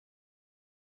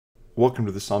Welcome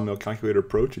to the Sawmill Calculator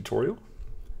Pro tutorial.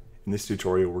 In this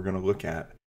tutorial, we're going to look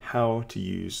at how to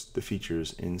use the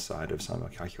features inside of Sawmill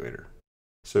Calculator.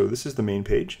 So this is the main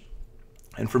page,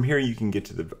 and from here you can get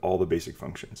to all the basic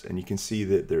functions, and you can see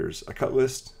that there's a cut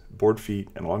list, board feet,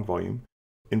 and log volume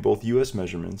in both US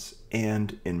measurements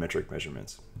and in metric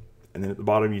measurements. And then at the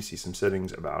bottom you see some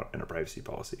settings about and a privacy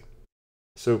policy.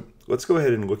 So let's go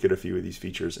ahead and look at a few of these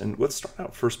features, and let's start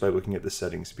out first by looking at the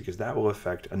settings because that will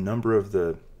affect a number of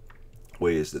the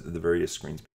ways that the various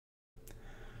screens.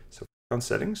 So on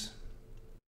settings,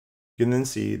 you can then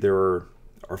see there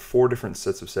are 4 different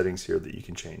sets of settings here that you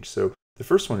can change. So the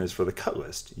first one is for the cut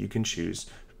list. You can choose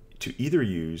to either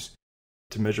use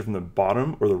to measure from the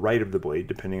bottom or the right of the blade,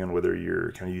 depending on whether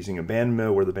you're kind of using a band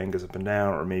mill where the band goes up and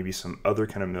down, or maybe some other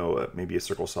kind of mill, maybe a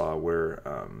circle saw where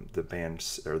the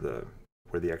bands or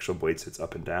where the actual blade sits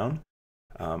up and down,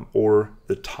 or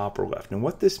the top or left. And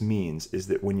what this means is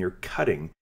that when you're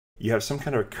cutting, you have some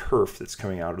kind of a kerf that's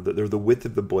coming out, or the width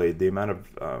of the blade, the amount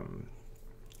of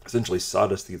essentially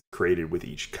sawdust that gets created with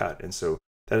each cut. And so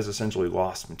that is essentially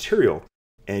lost material,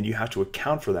 and you have to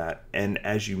account for that. And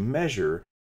as you measure,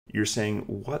 you're saying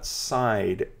what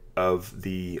side of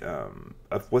the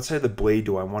blade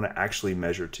do I want to actually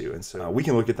measure to? And so we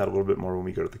can look at that a little bit more when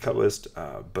we go to the cut list,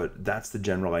 but that's the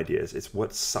general idea. It's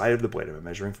what side of the blade. Am I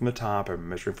measuring from the top? Am I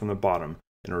measuring from the bottom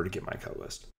in order to get my cut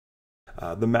list?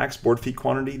 The max board feet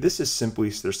quantity, this is simply,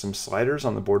 there's some sliders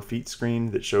on the board feet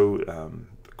screen that show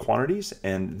quantities,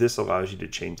 and this allows you to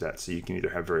change that. So you can either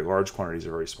have very large quantities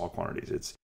or very small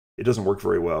quantities. It doesn't work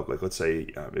very well. Like let's say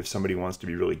if somebody wants to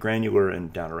be really granular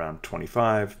and down around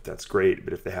 25, that's great.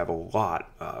 But if they have a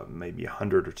lot, maybe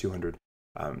 100 or 200,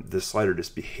 the slider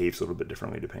just behaves a little bit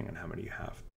differently depending on how many you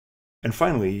have. And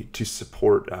finally, to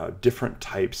support different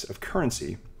types of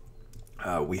currency,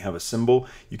 we have a symbol.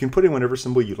 You can put in whatever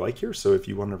symbol you like here. So if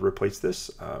you want to replace this,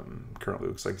 currently it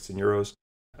looks like it's in euros,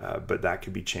 but that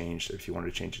could be changed. If you want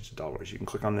to change it to dollars, you can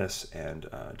click on this and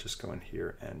just go in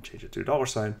here and change it to a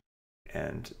 $sign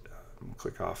and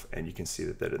click off, and you can see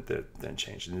that it then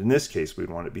changed. And in this case, we'd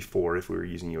want it before if we were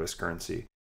using US currency.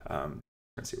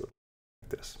 Currency would look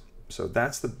like this. So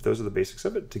those are the basics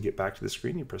of it. To get back to the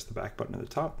screen, you press the back button at the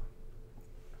top.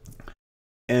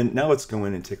 And now let's go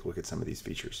in and take a look at some of these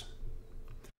features.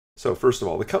 So first of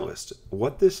all, the cut list.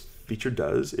 What this feature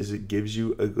does is it gives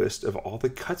you a list of all the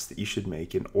cuts that you should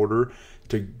make in order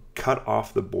to cut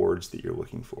off the boards that you're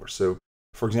looking for. So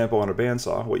for example, on a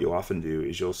bandsaw, what you'll often do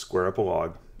is you'll square up a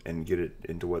log and get it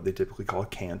into what they typically call a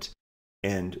cant.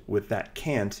 And with that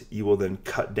cant, you will then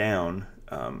cut down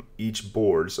each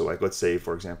board. So like, let's say,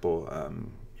 for example,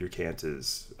 your cant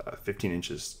is 15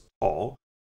 inches tall,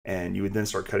 and you would then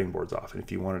start cutting boards off. And if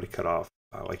you wanted to cut off,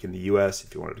 like in the US,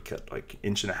 if you wanted to cut like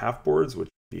 1.5-inch boards, which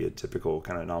would be a typical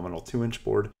kind of nominal 2-inch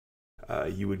board,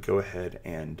 you would go ahead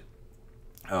and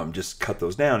just cut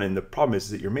those down. And the problem is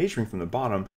that you're measuring from the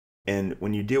bottom, and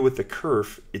when you deal with the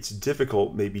kerf, it's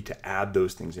difficult maybe to add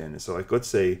those things in. And so like, let's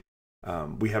say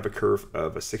we have a kerf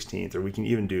of a 16th, or we can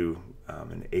even do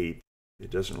an 1/8. It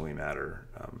doesn't really matter.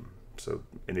 So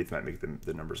an 1/8 might make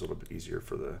the numbers a little bit easier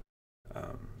for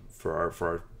for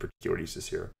our particular uses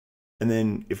here. And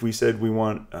then if we said we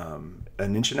want an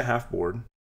 1.5-inch board,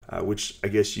 which I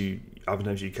guess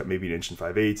oftentimes you cut maybe 1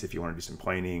 5/8 inches if you want to do some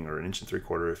planing, or 1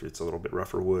 3/4 inches if it's a little bit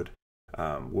rougher wood.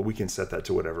 Well, we can set that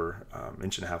to whatever. 1.5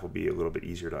 inches will be a little bit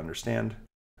easier to understand.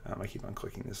 I keep on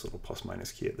clicking this little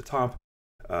 ± key at the top.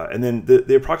 And then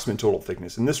the approximate total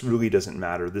thickness, and this really doesn't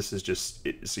matter. This is just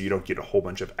so you don't get a whole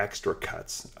bunch of extra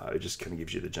cuts. It just kind of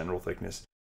gives you the general thickness.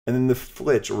 And then the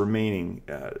flitch, or remaining,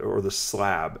 or the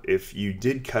slab, if you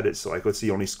did cut it, so like let's say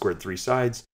you only squared 3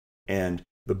 sides, and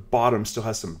the bottom still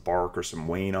has some bark or some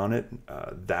wane on it,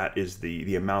 that is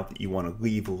the amount that you want to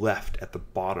leave left at the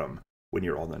bottom when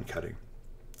you're all done cutting.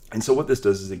 And so what this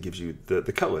does is it gives you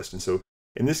the cut list. And so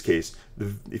in this case,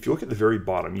 if you look at the very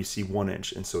bottom, you see 1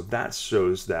 inch. And so that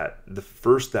shows that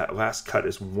that last cut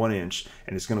is 1 inch,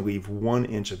 and it's going to leave 1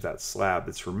 inch of that slab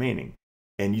that's remaining.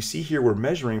 And you see here we're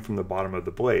measuring from the bottom of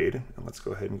the blade. And let's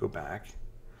go ahead and go back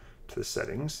to the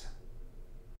settings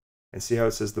and see how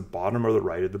it says the bottom or the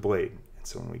right of the blade. And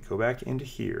so when we go back into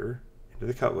here, into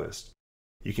the cut list,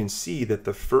 you can see that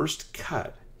the first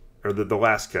cut, or the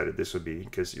last cut, this would be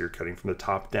because you're cutting from the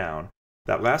top down,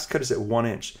 that last cut is at 1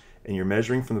 inch, and you're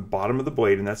measuring from the bottom of the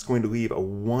blade, and that's going to leave a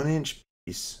 1-inch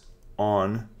piece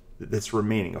on that's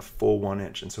remaining, a full 1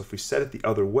 inch. And so if we set it the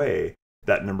other way,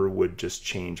 that number would just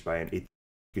change by an 1/8,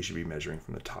 because you'd be measuring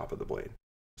from the top of the blade.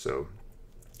 So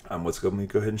let me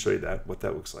go ahead and show you what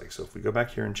that looks like. So if we go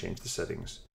back here and change the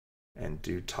settings and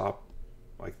do top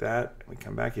like that, and we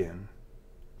come back in,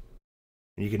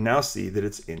 and you can now see that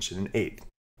it's 1 1/8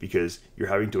 inches. because you're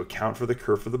having to account for the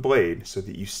kerf of the blade so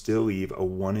that you still leave a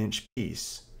 1-inch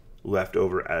piece left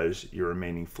over as your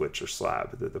remaining flitch or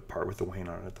slab, the part with the wane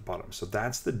on it at the bottom. So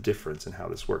that's the difference in how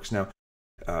this works. Now,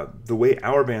 the way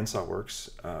our bandsaw works,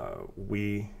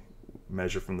 we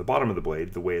measure from the bottom of the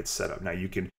blade the way it's set up. Now you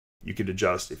could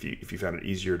adjust if you found it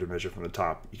easier to measure from the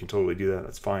top. You can totally do that.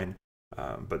 That's fine.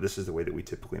 But this is the way that we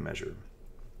typically measure.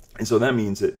 And so that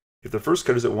means that if the first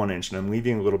cut is at 1 inch and I'm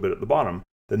leaving a little bit at the bottom,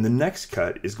 then the next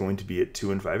cut is going to be at 2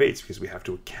 5/8 because we have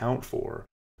to account for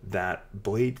that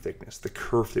blade thickness, the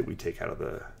kerf that we take out of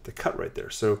the cut right there.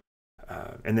 So,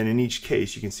 and then in each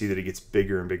case, you can see that it gets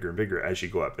bigger and bigger and bigger as you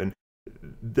go up. And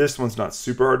this one's not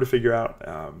super hard to figure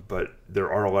out, but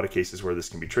there are a lot of cases where this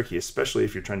can be tricky, especially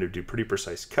if you're trying to do pretty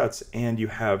precise cuts and you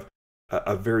have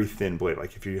a very thin blade.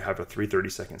 Like if you have a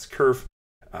 3/32 kerf,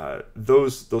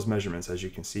 those measurements, as you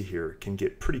can see here, can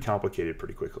get pretty complicated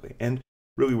pretty quickly. And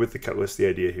really with the cut list, the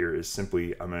idea here is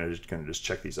simply I'm going to just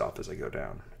check these off as I go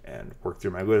down and work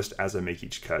through my list as I make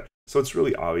each cut. So it's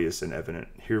really obvious and evident.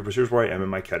 Here's where I am in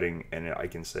my cutting, and I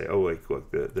can say, oh, like,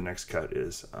 look, the next cut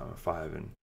is 5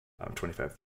 and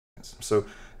 25. So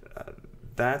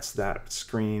that's that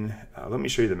screen. Let me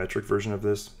show you the metric version of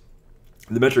this.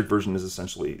 The metric version is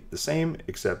essentially the same,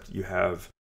 except you have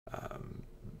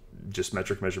just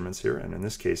metric measurements here. And in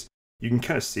this case, you can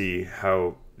kind of see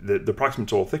how the approximate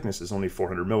total thickness is only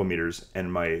 400 millimeters,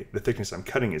 and the thickness I'm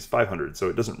cutting is 500. So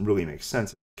it doesn't really make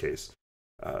sense in this case.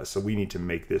 So we need to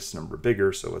make this number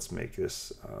bigger. So let's make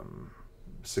this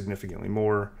significantly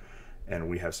more. And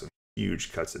we have some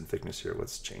huge cuts in thickness here.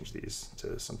 Let's change these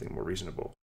to something more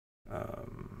reasonable.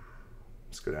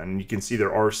 Let's go down, and you can see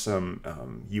there are some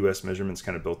US measurements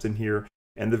kind of built in here,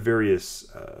 and the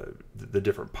various the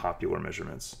different popular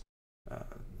measurements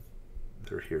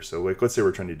they're here. So like, let's say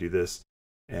we're trying to do this,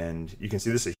 and you can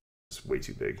see this is way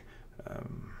too big.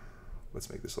 Let's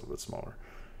make this a little bit smaller,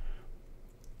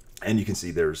 and you can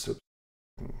see there's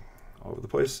all over the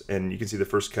place, and you can see the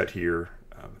first cut here,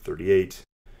 38,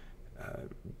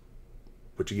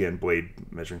 which again,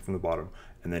 blade measuring from the bottom,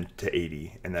 and then to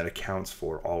 80, and that accounts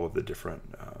for all of the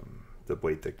different the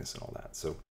blade thickness and all that.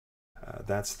 So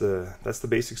that's the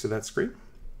basics of that screen.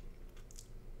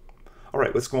 All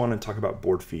right, let's go on and talk about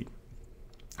board feet.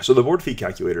 So the board feet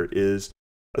calculator is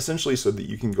essentially so that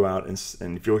you can go out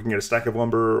and if you're looking at a stack of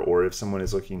lumber, or if someone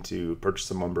is looking to purchase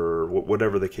some lumber, or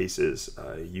whatever the case is,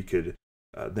 you could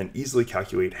then easily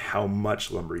calculate how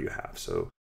much lumber you have. So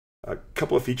a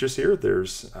couple of features here.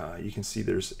 There's you can see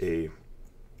there's a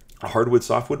hardwood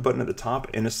softwood button at the top,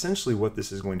 and essentially what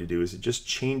this is going to do is it just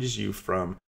changes you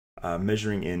from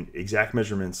measuring in exact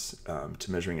measurements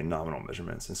to measuring in nominal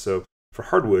measurements. And so for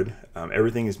hardwood,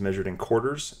 everything is measured in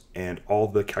quarters, and all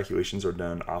the calculations are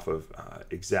done off of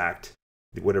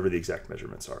whatever the exact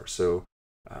measurements are. So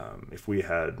if we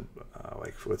had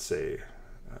like, let's say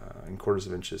in quarters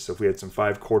of inches, so if we had some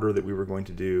 5/4 that we were going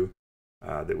to do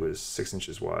that was 6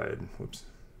 inches wide, whoops,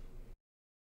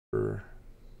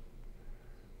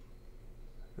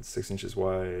 that's 6 inches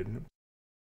wide,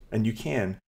 and you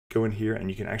can go in here and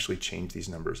you can actually change these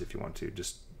numbers if you want to.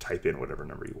 Just type in whatever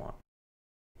number you want.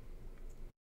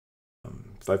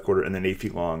 5/4 and then 8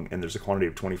 feet long, and there's a quantity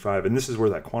of 25, and this is where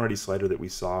that quantity slider that we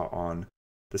saw on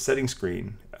the setting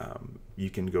screen, you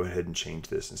can go ahead and change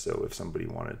this. And so if somebody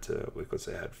wanted to, like, let's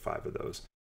say I had 5 of those,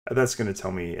 that's going to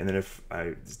tell me, and then if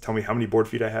I tell me how many board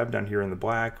feet I have down here in the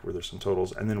black where there's some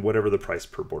totals, and then whatever the price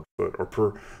per board foot or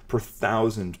per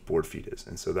 1,000 board feet is.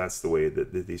 And so that's the way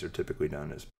that these are typically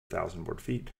done, is 1,000 board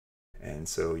feet. And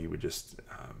so you would just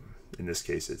in this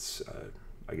case, it's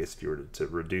I guess if you were to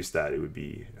reduce that, it would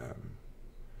be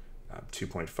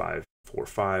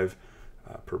 2.545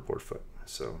 per board foot.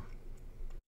 So,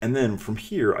 and then from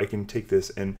here I can take this,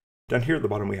 and down here at the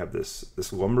bottom we have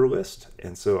this lumber list,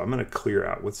 and so I'm going to clear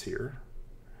out what's here,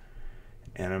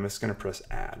 and I'm just going to press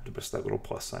add, just that little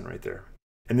plus sign right there,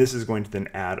 and this is going to then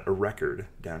add a record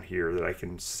down here that I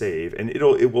can save, and it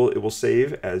will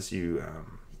save as you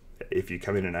if you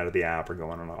come in and out of the app or go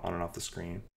on and off the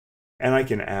screen. And I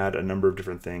can add a number of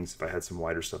different things. If I had some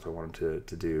wider stuff I wanted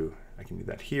to do, I can do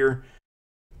that here.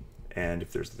 And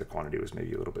if the quantity was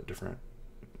maybe a little bit different,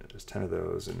 there's 10 of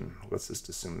those, and let's just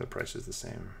assume the price is the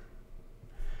same.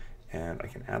 And I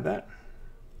can add that.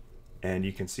 And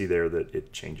you can see there that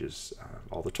it changes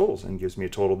all the totals and gives me a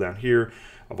total down here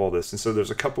of all this. And so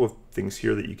there's a couple of things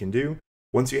here that you can do.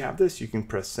 Once you have this, you can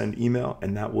press send email,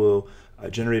 and that will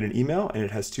generate an email, and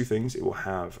it has two things. It will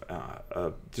have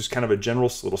just kind of a general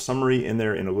little summary in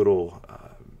there in a little,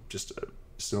 just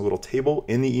in a little table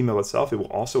in the email itself. It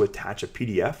will also attach a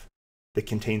PDF that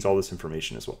contains all this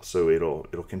information as well. So it'll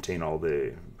contain all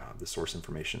the source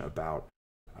information about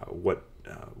what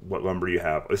lumber you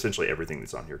have, essentially everything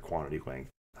that's on here, quantity, length,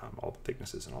 all the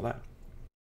thicknesses and all that.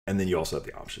 And then you also have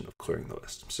the option of clearing the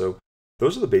list. So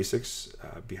those are the basics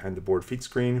behind the board feet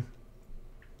screen.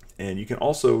 And you can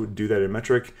also do that in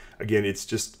metric. Again, it's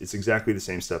exactly the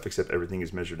same stuff, except everything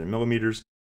is measured in millimeters.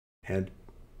 And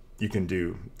you can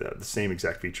do the same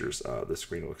exact features. The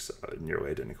screen looks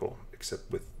nearly identical,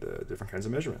 except with the different kinds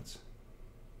of measurements.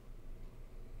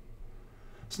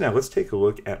 So now let's take a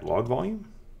look at log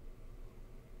volume.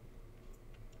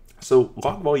 So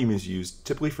log volume is used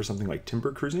typically for something like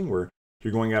timber cruising, where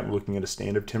you're going out and looking at a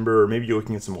stand of timber, or maybe you're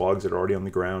looking at some logs that are already on the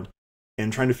ground,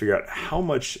 and trying to figure out how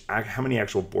many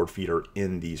actual board feet are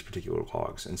in these particular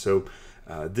logs. And so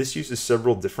this uses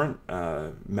several different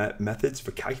methods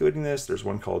for calculating this. There's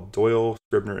one called Doyle,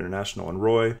 Scribner International, and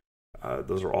Roy.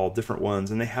 Those are all different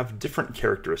ones, and they have different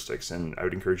characteristics. And I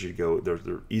would encourage you to go,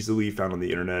 they're easily found on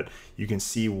the internet. You can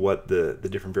see what the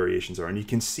different variations are. And you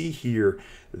can see here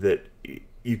that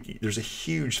there's a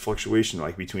huge fluctuation,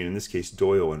 like between, in this case,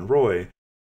 Doyle and Roy,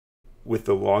 with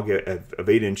the log of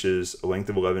 8 inches, a length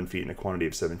of 11 feet, and a quantity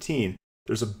of 17,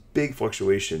 there's a big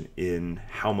fluctuation in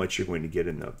how much you're going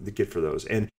to get for those.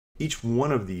 And each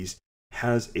one of these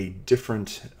has a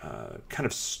different kind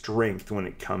of strength when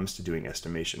it comes to doing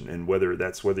estimation, and whether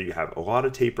you have a lot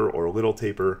of taper or a little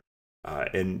taper,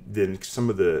 and then some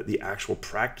of the actual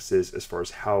practices as far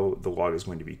as how the log is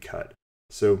going to be cut.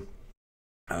 So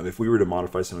if we were to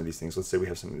modify some of these things, let's say we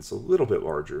have something that's a little bit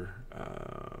larger,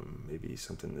 maybe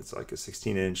something that's like a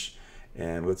 16 inch,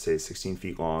 and let's say 16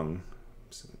 feet long. I'm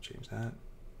just going to change that.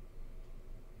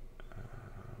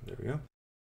 There we go.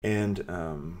 And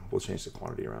we'll change the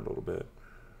quantity around a little bit.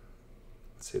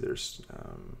 Let's say there's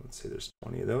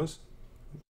 20 of those.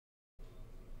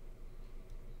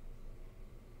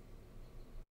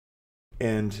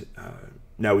 And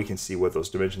now we can see what those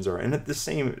dimensions are. And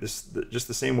just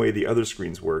the same way the other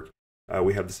screens work,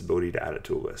 we have this ability to add it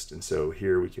to a list. And so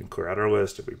here we can clear out our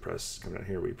list. If we come down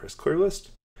here, we press clear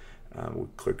list. We'll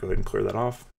go ahead and clear that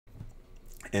off.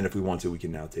 And if we want to, we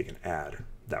can now take and add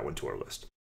that one to our list.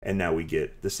 And now we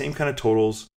get the same kind of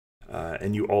totals.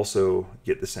 And you also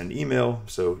get the send email.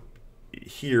 So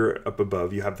here up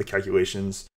above, you have the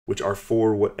calculations, which are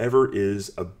for whatever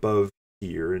is above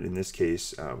here. And in this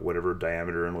case, whatever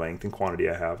diameter and length and quantity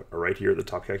I have are right here at the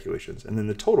top calculations. And then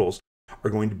the totals are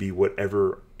going to be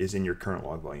whatever is in your current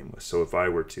log volume list. So if I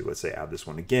were to, let's say, add this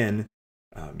one again,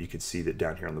 you could see that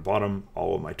down here on the bottom,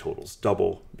 all of my totals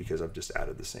double because I've just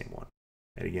added the same one.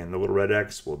 And again, the little red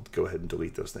X will go ahead and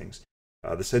delete those things.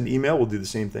 The send email will do the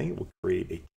same thing. It will create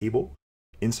a table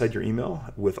inside your email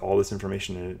with all this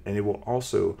information in it, and it will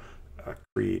also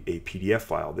create a PDF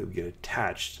file that will get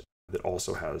attached that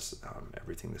also has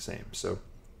everything the same. So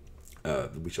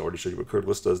we already showed you what cleared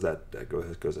list does. That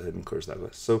goes ahead and clears that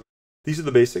list. So these are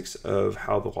the basics of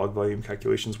how the log volume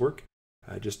calculations work,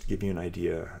 just to give you an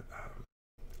idea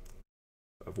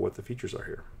of what the features are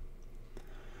here.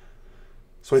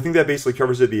 So I think that basically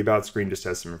covers it. The About screen just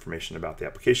has some information about the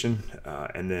application,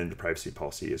 and then the privacy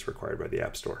policy is required by the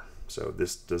App Store. So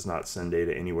this does not send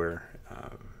data anywhere.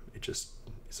 It just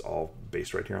is all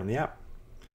based right here on the app.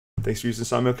 Thanks for using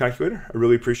Sawmill Calculator. I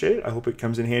really appreciate it. I hope it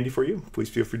comes in handy for you. Please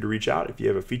feel free to reach out if you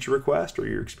have a feature request or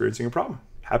you're experiencing a problem.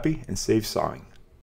 Happy and safe sawing.